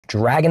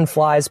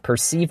Dragonflies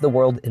perceive the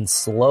world in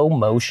slow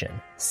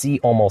motion, see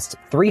almost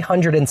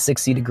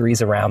 360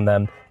 degrees around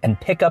them, and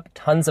pick up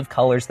tons of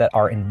colors that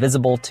are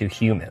invisible to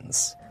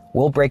humans.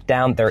 We'll break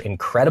down their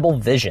incredible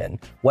vision,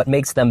 what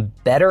makes them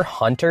better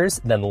hunters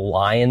than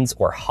lions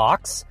or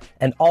hawks,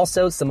 and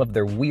also some of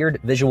their weird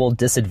visual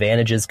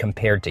disadvantages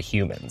compared to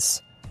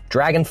humans.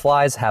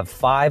 Dragonflies have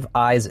 5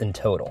 eyes in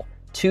total,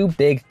 2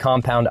 big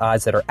compound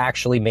eyes that are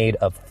actually made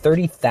of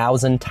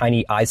 30,000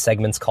 tiny eye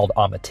segments called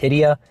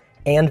ommatidia,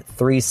 and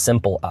 3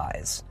 simple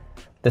eyes.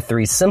 The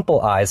 3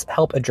 simple eyes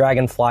help a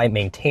dragonfly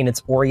maintain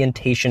its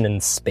orientation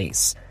in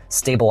space,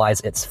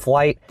 stabilize its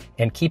flight,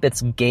 and keep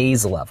its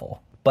gaze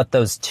level. But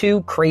those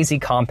 2 crazy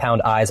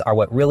compound eyes are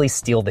what really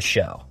steal the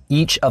show.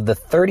 Each of the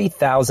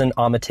 30,000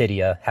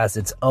 ommatidia has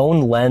its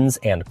own lens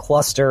and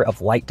cluster of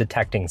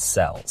light-detecting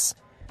cells.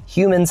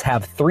 Humans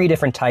have 3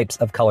 different types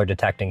of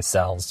color-detecting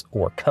cells,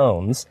 or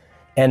cones,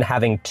 and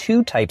having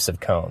 2 types of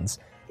cones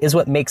is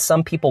what makes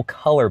some people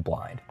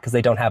colorblind, because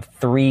they don't have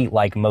 3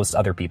 like most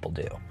other people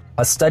do.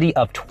 A study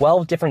of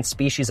 12 different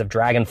species of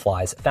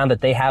dragonflies found that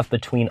they have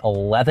between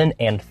 11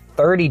 and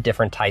 30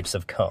 different types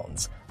of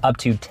cones, up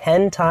to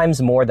 10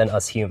 times more than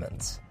us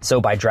humans. So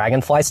by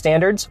dragonfly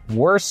standards,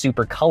 we're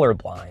super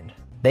colorblind.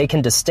 They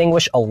can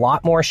distinguish a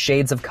lot more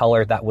shades of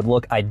color that would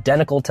look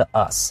identical to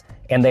us,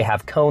 and they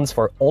have cones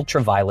for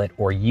ultraviolet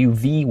or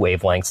UV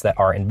wavelengths that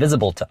are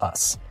invisible to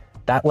us.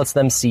 That lets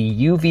them see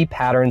UV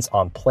patterns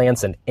on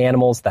plants and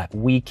animals that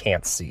we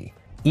can't see.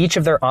 Each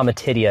of their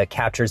ommatidia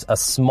captures a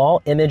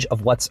small image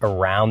of what's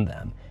around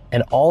them,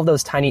 and all of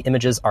those tiny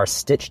images are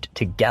stitched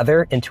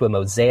together into a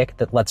mosaic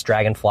that lets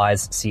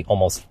dragonflies see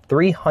almost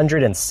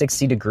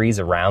 360 degrees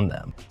around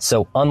them.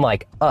 So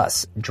unlike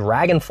us,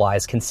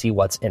 dragonflies can see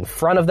what's in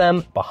front of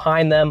them,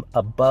 behind them,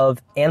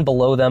 above, and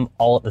below them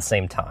all at the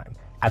same time.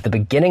 At the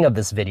beginning of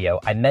this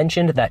video, I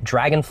mentioned that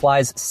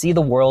dragonflies see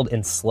the world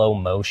in slow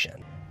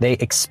motion. They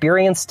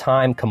experience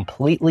time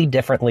completely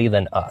differently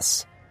than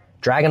us.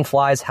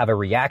 Dragonflies have a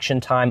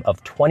reaction time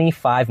of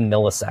 25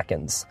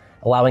 milliseconds,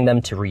 allowing them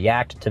to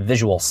react to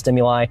visual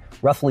stimuli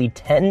roughly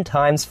 10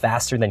 times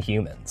faster than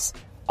humans.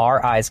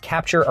 Our eyes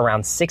capture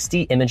around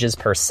 60 images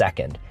per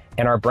second,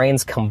 and our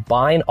brains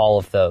combine all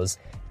of those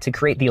to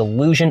create the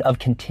illusion of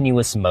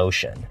continuous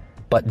motion.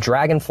 But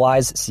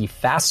dragonflies see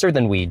faster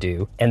than we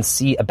do and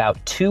see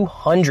about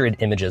 200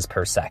 images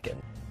per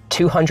second.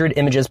 200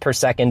 images per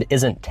second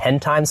isn't 10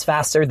 times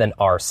faster than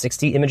our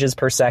 60 images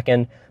per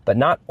second, but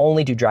not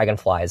only do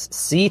dragonflies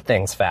see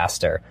things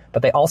faster,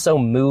 but they also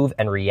move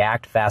and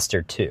react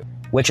faster too,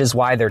 which is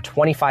why their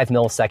 25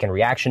 millisecond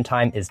reaction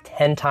time is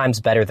 10 times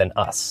better than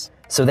us.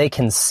 So they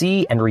can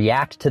see and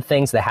react to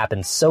things that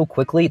happen so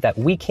quickly that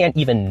we can't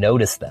even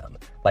notice them,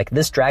 like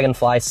this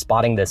dragonfly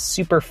spotting this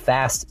super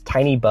fast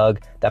tiny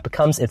bug that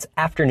becomes its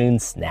afternoon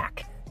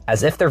snack.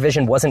 As if their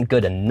vision wasn't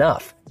good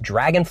enough,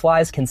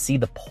 dragonflies can see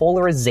the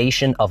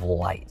polarization of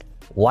light.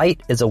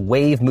 Light is a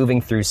wave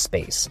moving through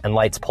space, and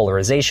light's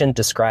polarization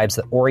describes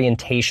the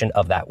orientation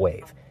of that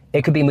wave.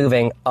 It could be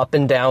moving up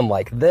and down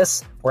like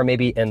this, or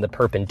maybe in the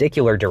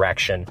perpendicular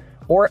direction,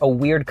 or a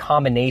weird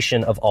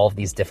combination of all of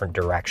these different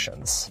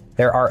directions.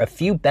 There are a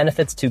few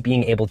benefits to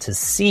being able to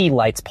see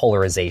light's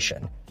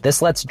polarization. This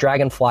lets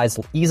dragonflies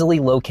easily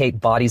locate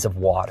bodies of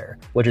water,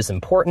 which is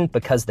important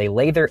because they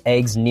lay their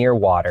eggs near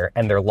water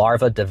and their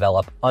larvae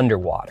develop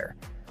underwater.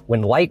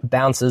 When light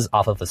bounces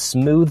off of a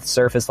smooth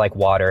surface like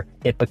water,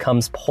 it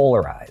becomes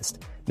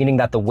polarized, meaning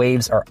that the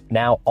waves are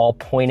now all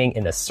pointing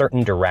in a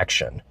certain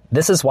direction.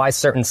 This is why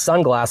certain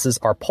sunglasses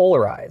are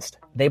polarized.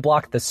 They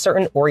block the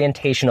certain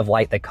orientation of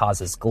light that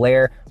causes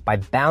glare by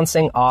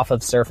bouncing off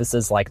of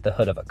surfaces like the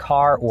hood of a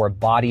car or a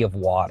body of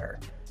water.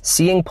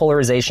 Seeing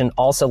polarization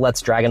also lets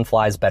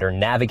dragonflies better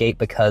navigate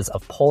because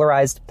of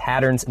polarized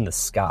patterns in the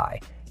sky,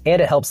 and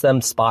it helps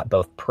them spot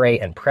both prey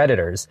and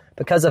predators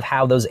because of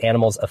how those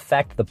animals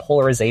affect the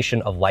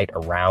polarization of light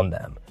around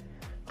them.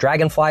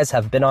 Dragonflies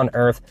have been on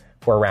Earth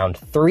for around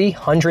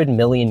 300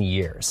 million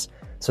years,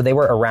 so they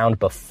were around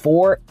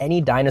before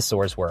any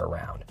dinosaurs were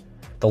around.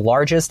 The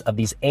largest of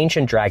these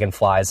ancient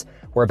dragonflies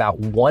were about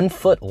 1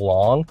 foot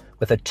long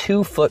with a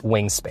 2-foot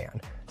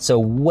wingspan, so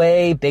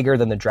way bigger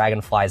than the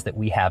dragonflies that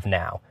we have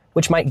now,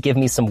 which might give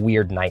me some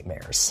weird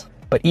nightmares.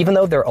 But even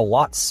though they're a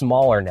lot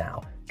smaller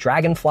now,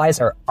 dragonflies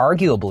are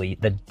arguably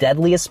the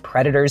deadliest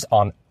predators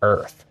on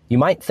Earth. You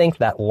might think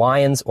that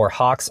lions or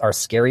hawks are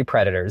scary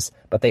predators,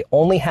 but they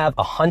only have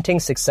a hunting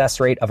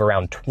success rate of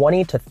around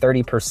 20 to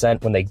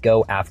 30% when they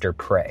go after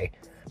prey.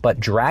 But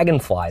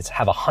dragonflies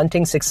have a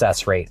hunting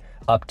success rate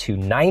up to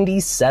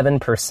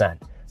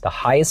 97%, the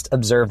highest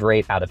observed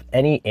rate out of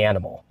any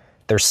animal.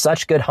 They're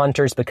such good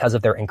hunters because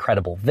of their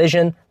incredible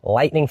vision,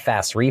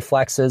 lightning-fast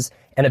reflexes,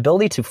 and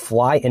ability to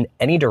fly in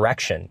any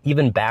direction,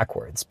 even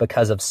backwards,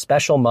 because of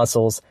special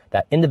muscles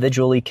that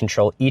individually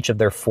control each of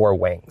their 4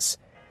 wings.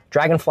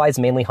 Dragonflies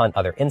mainly hunt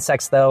other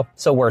insects though,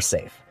 so we're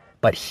safe.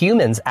 But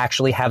humans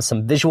actually have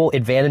some visual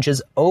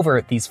advantages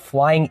over these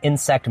flying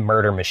insect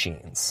murder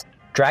machines.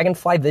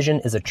 Dragonfly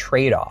vision is a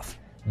trade-off.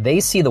 They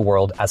see the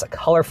world as a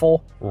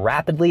colorful,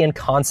 rapidly and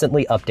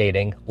constantly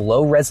updating,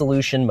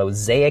 low-resolution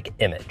mosaic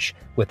image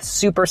with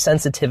super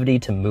sensitivity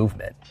to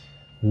movement.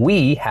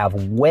 We have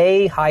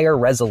way higher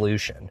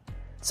resolution.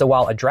 So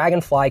while a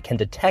dragonfly can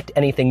detect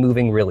anything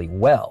moving really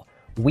well,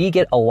 we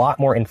get a lot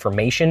more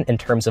information in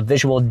terms of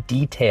visual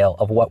detail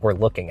of what we're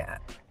looking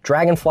at.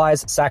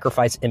 Dragonflies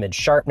sacrifice image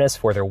sharpness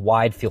for their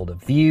wide field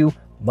of view,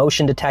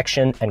 motion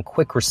detection, and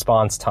quick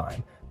response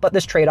time, but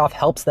this trade-off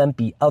helps them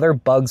be other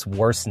bugs'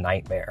 worst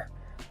nightmare.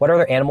 What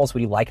other animals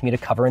would you like me to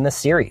cover in this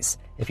series?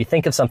 If you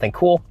think of something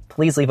cool,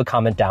 please leave a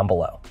comment down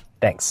below.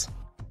 Thanks.